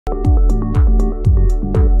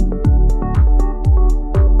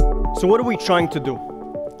So what are we trying to do?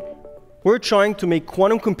 We're trying to make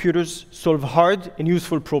quantum computers solve hard and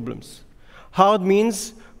useful problems. Hard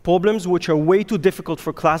means problems which are way too difficult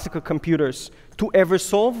for classical computers to ever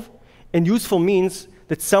solve, and useful means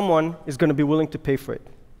that someone is going to be willing to pay for it.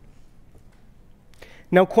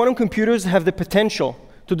 Now, quantum computers have the potential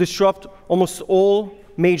to disrupt almost all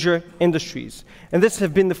major industries, and this has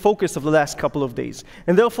been the focus of the last couple of days.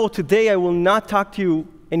 And therefore, today I will not talk to you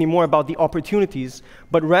anymore about the opportunities,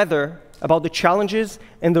 but rather about the challenges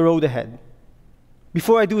and the road ahead.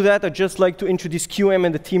 Before I do that, I'd just like to introduce QM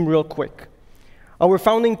and the team real quick. Our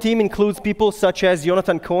founding team includes people such as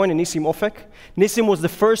Jonathan Cohen and Nissim Ofek. Nissim was the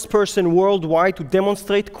first person worldwide to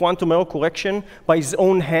demonstrate quantum error correction by his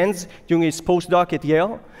own hands during his postdoc at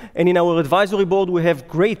Yale. And in our advisory board, we have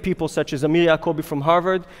great people such as Amir Yacobi from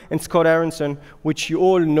Harvard and Scott Aronson, which you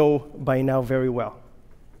all know by now very well.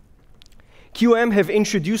 QM have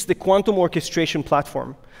introduced the quantum orchestration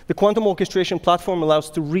platform. The quantum orchestration platform allows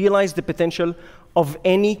to realize the potential of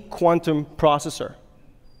any quantum processor.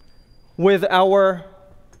 With our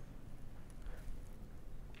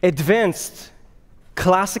advanced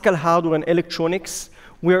classical hardware and electronics,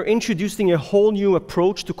 we are introducing a whole new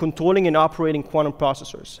approach to controlling and operating quantum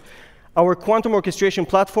processors. Our quantum orchestration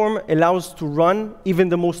platform allows to run even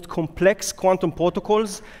the most complex quantum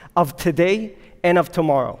protocols of today and of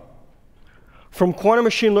tomorrow. From quantum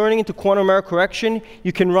machine learning to quantum error correction,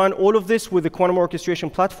 you can run all of this with the quantum orchestration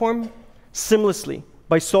platform seamlessly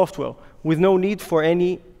by software, with no need for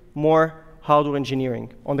any more hardware engineering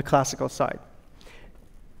on the classical side.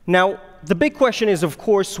 Now, the big question is, of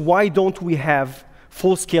course, why don't we have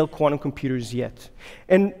full-scale quantum computers yet?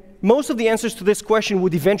 And most of the answers to this question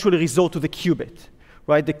would eventually result to the qubit,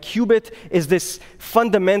 right? The qubit is this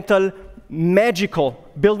fundamental, magical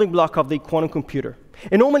building block of the quantum computer.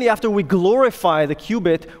 And normally, after we glorify the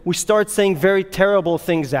qubit, we start saying very terrible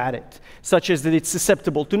things at it, such as that it's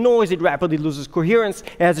susceptible to noise, it rapidly loses coherence,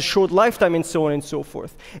 it has a short lifetime, and so on and so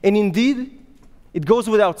forth. And indeed, it goes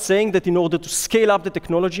without saying that in order to scale up the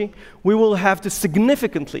technology, we will have to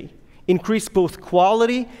significantly increase both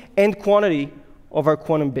quality and quantity of our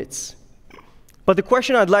quantum bits. But the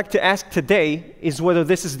question I'd like to ask today is whether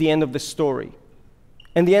this is the end of the story.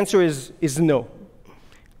 And the answer is no.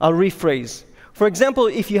 I'll rephrase. For example,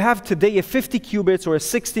 if you have today a 50 qubits or a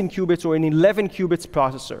 16 qubits or an 11 qubits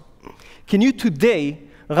processor, can you today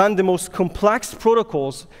run the most complex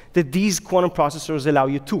protocols that these quantum processors allow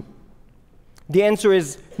you to? The answer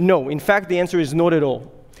is no. In fact, the answer is not at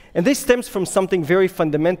all. And this stems from something very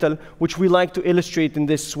fundamental, which we like to illustrate in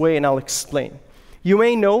this way, and I'll explain. You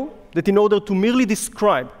may know that in order to merely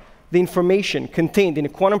describe the information contained in a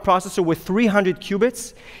quantum processor with 300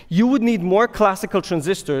 qubits, you would need more classical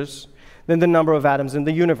transistors than the number of atoms in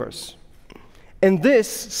the universe. And this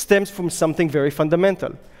stems from something very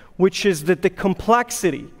fundamental, which is that the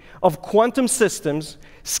complexity of quantum systems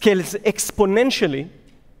scales exponentially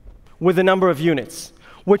with the number of units,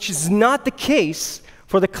 which is not the case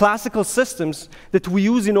for the classical systems that we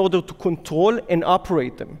use in order to control and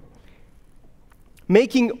operate them,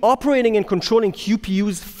 making operating and controlling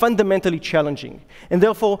QPUs fundamentally challenging, and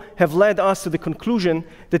therefore have led us to the conclusion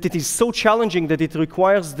that it is so challenging that it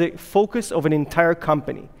requires the focus of an entire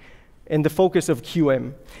company and the focus of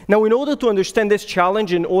QM. Now, in order to understand this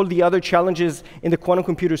challenge and all the other challenges in the quantum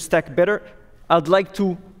computer stack better, I'd like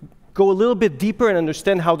to go a little bit deeper and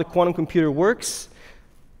understand how the quantum computer works.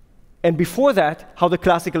 And before that, how the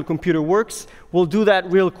classical computer works. We'll do that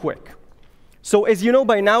real quick. So as you know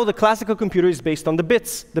by now, the classical computer is based on the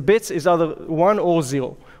bits. The bits is either 1 or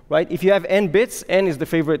 0, right? If you have n bits, n is the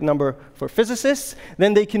favorite number for physicists,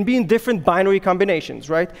 then they can be in different binary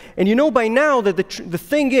combinations, right? And you know by now that the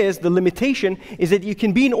thing is, the limitation is that you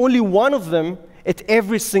can be in only one of them at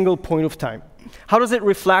every single point of time. How does it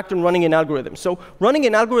reflect on running an algorithm? So running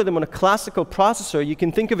an algorithm on a classical processor, you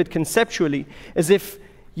can think of it conceptually as if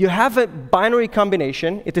you have a binary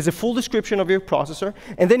combination. It is a full description of your processor.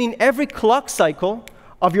 And then in every clock cycle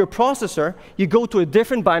of your processor, you go to a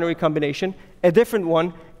different binary combination, a different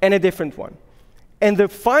one, and a different one. And the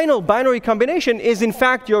final binary combination is, in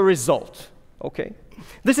fact, your result. Okay?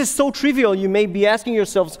 This is so trivial, you may be asking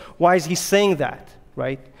yourselves, why is he saying that,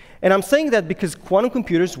 right? And I'm saying that because quantum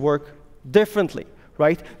computers work differently,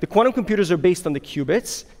 right? The quantum computers are based on the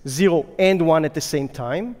qubits, 0 and 1 at the same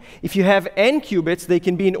time. If you have n qubits, they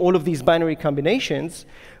can be in all of these binary combinations.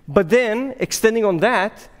 But then, extending on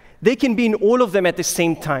that, they can be in all of them at the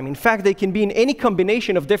same time. In fact, they can be in any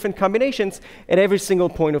combination of different combinations at every single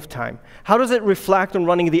point of time. How does it reflect on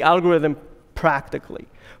running the algorithm practically?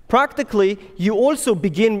 Practically, you also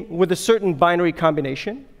begin with a certain binary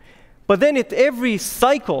combination. But then at every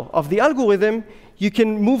cycle of the algorithm, you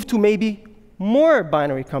can move to maybe more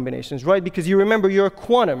binary combinations, right? Because you remember you're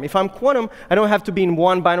quantum. If I'm quantum, I don't have to be in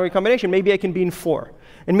one binary combination. Maybe I can be in 4.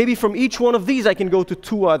 And maybe from each one of these, I can go to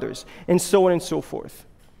 2 others, and so on and so forth.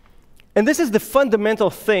 And this is the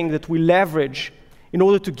fundamental thing that we leverage in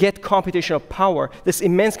order to get computational power, this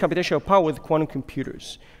immense computational power with quantum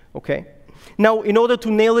computers, okay? Now, in order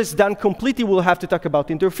to nail this down completely, we'll have to talk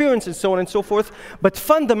about interference and so on and so forth. But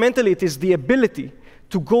fundamentally, it is the ability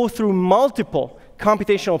to go through multiple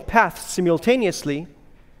computational paths simultaneously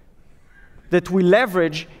that we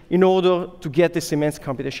leverage in order to get this immense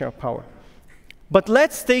computational power. But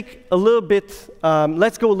let's take a little bit,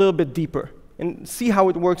 let's go a little bit deeper and see how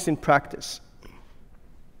it works in practice.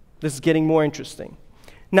 This is getting more interesting.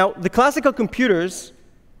 Now, the classical computers,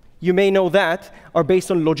 you may know that, are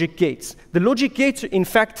based on logic gates. The logic gates, in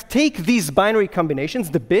fact, take these binary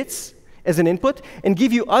combinations, the bits, as an input, and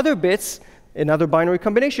give you other bits, another binary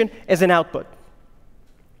combination, as an output.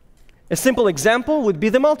 A simple example would be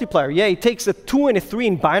the multiplier. Yeah, it takes a 2 and a 3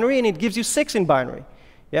 in binary, and it gives you 6 in binary.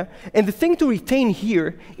 Yeah? And the thing to retain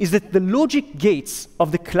here is that the logic gates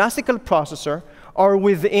of the classical processor are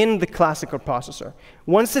within the classical processor.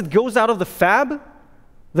 Once it goes out of the fab,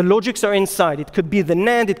 the logics are inside. It could be the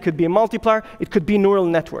NAND, it could be a multiplier, it could be a neural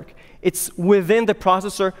network. It's within the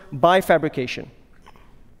processor by fabrication.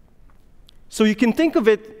 So you can think of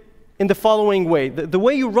it in the following way. The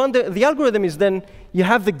way you run the algorithm is then you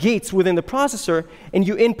have the gates within the processor, and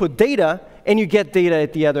you input data, and you get data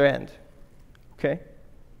at the other end. Okay?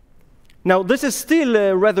 Now, this is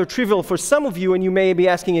still rather trivial for some of you, and you may be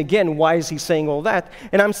asking again, why is he saying all that?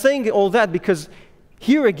 And I'm saying all that because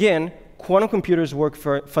here again, quantum computers work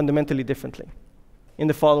fundamentally differently in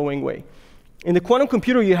the following way. In the quantum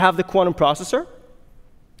computer, you have the quantum processor.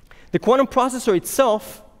 The quantum processor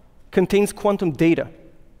itself contains quantum data.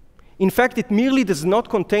 In fact, it merely does not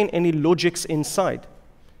contain any logics inside.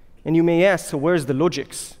 And you may ask, so where's the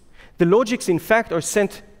logics? The logics, in fact, are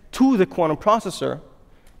sent to the quantum processor,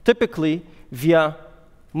 typically via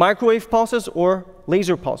microwave pulses or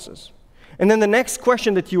laser pulses. And then the next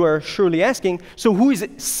question that you are surely asking, so who is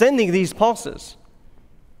sending these pulses?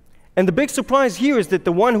 And the big surprise here is that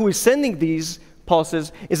the one who is sending these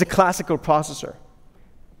pulses is a classical processor.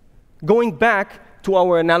 Going back to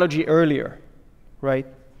our analogy earlier, right?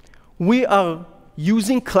 We are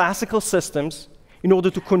using classical systems in order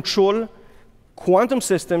to control quantum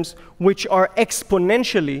systems which are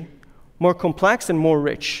exponentially more complex and more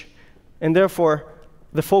rich, and therefore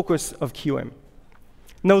the focus of QM.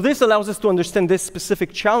 Now, this allows us to understand this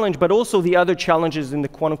specific challenge, but also the other challenges in the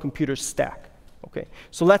quantum computer stack. Okay,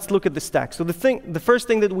 so let's look at the stack. So the first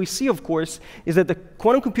thing that we see, of course, is that the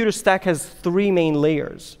quantum computer stack has 3 main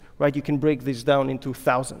layers, right? You can break this down into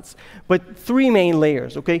thousands. But 3 main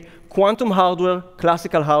layers, okay? Quantum hardware,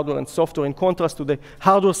 classical hardware, and software, in contrast to the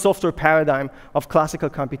hardware-software paradigm of classical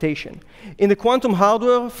computation. In the quantum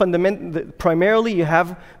hardware, primarily you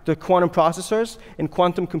have the quantum processors and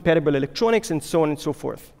quantum-compatible electronics, and so on and so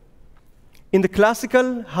forth. In the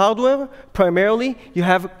classical hardware, primarily you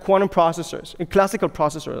have quantum processors, classical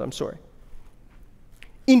processors, I'm sorry.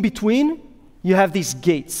 In between, you have these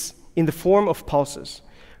gates in the form of pulses.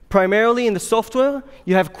 Primarily in the software,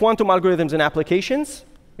 you have quantum algorithms and applications,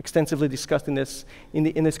 extensively discussed in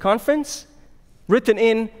this conference, written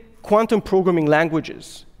in quantum programming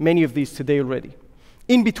languages, many of these today already.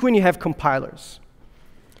 In between, you have compilers.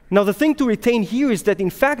 Now, the thing to retain here is that, in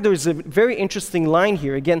fact, there is a very interesting line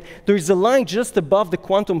here. Again, there is a line just above the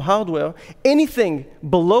quantum hardware. Anything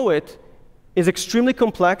below it is extremely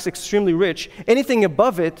complex, extremely rich. Anything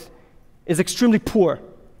above it is extremely poor,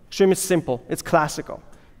 extremely simple. It's classical.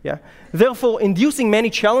 Yeah? Therefore, inducing many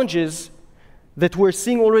challenges that we're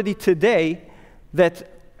seeing already today that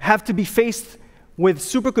have to be faced with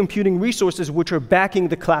supercomputing resources which are backing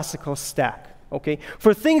the classical stack. Okay?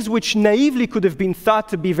 For things which naively could have been thought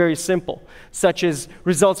to be very simple, such as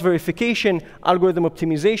results verification, algorithm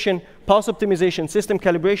optimization, pulse optimization, system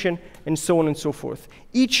calibration, and so on and so forth.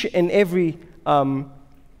 Each and every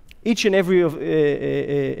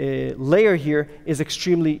layer here is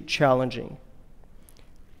extremely challenging.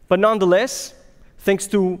 But nonetheless, thanks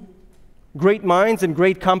to great minds and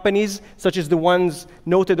great companies, such as the ones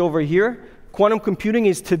noted over here, quantum computing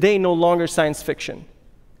is today no longer science fiction.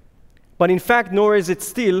 But in fact, nor is it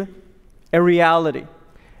still a reality.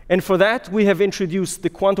 And for that, we have introduced the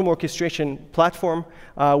quantum orchestration platform,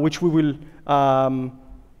 which we will,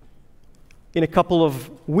 in a couple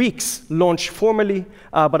of weeks, launch formally.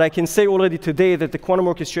 But I can say already today that the quantum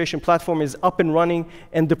orchestration platform is up and running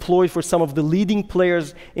and deployed for some of the leading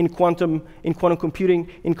players in quantum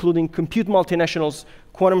computing, including compute multinationals,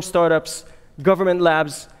 quantum startups, government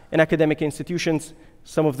labs, and academic institutions,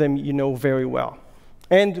 some of them you know very well,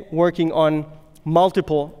 and working on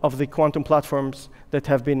multiple of the quantum platforms that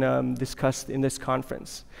have been discussed in this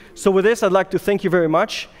conference. So with this, I'd like to thank you very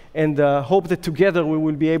much, and hope that together we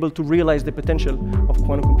will be able to realize the potential of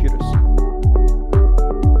quantum computers.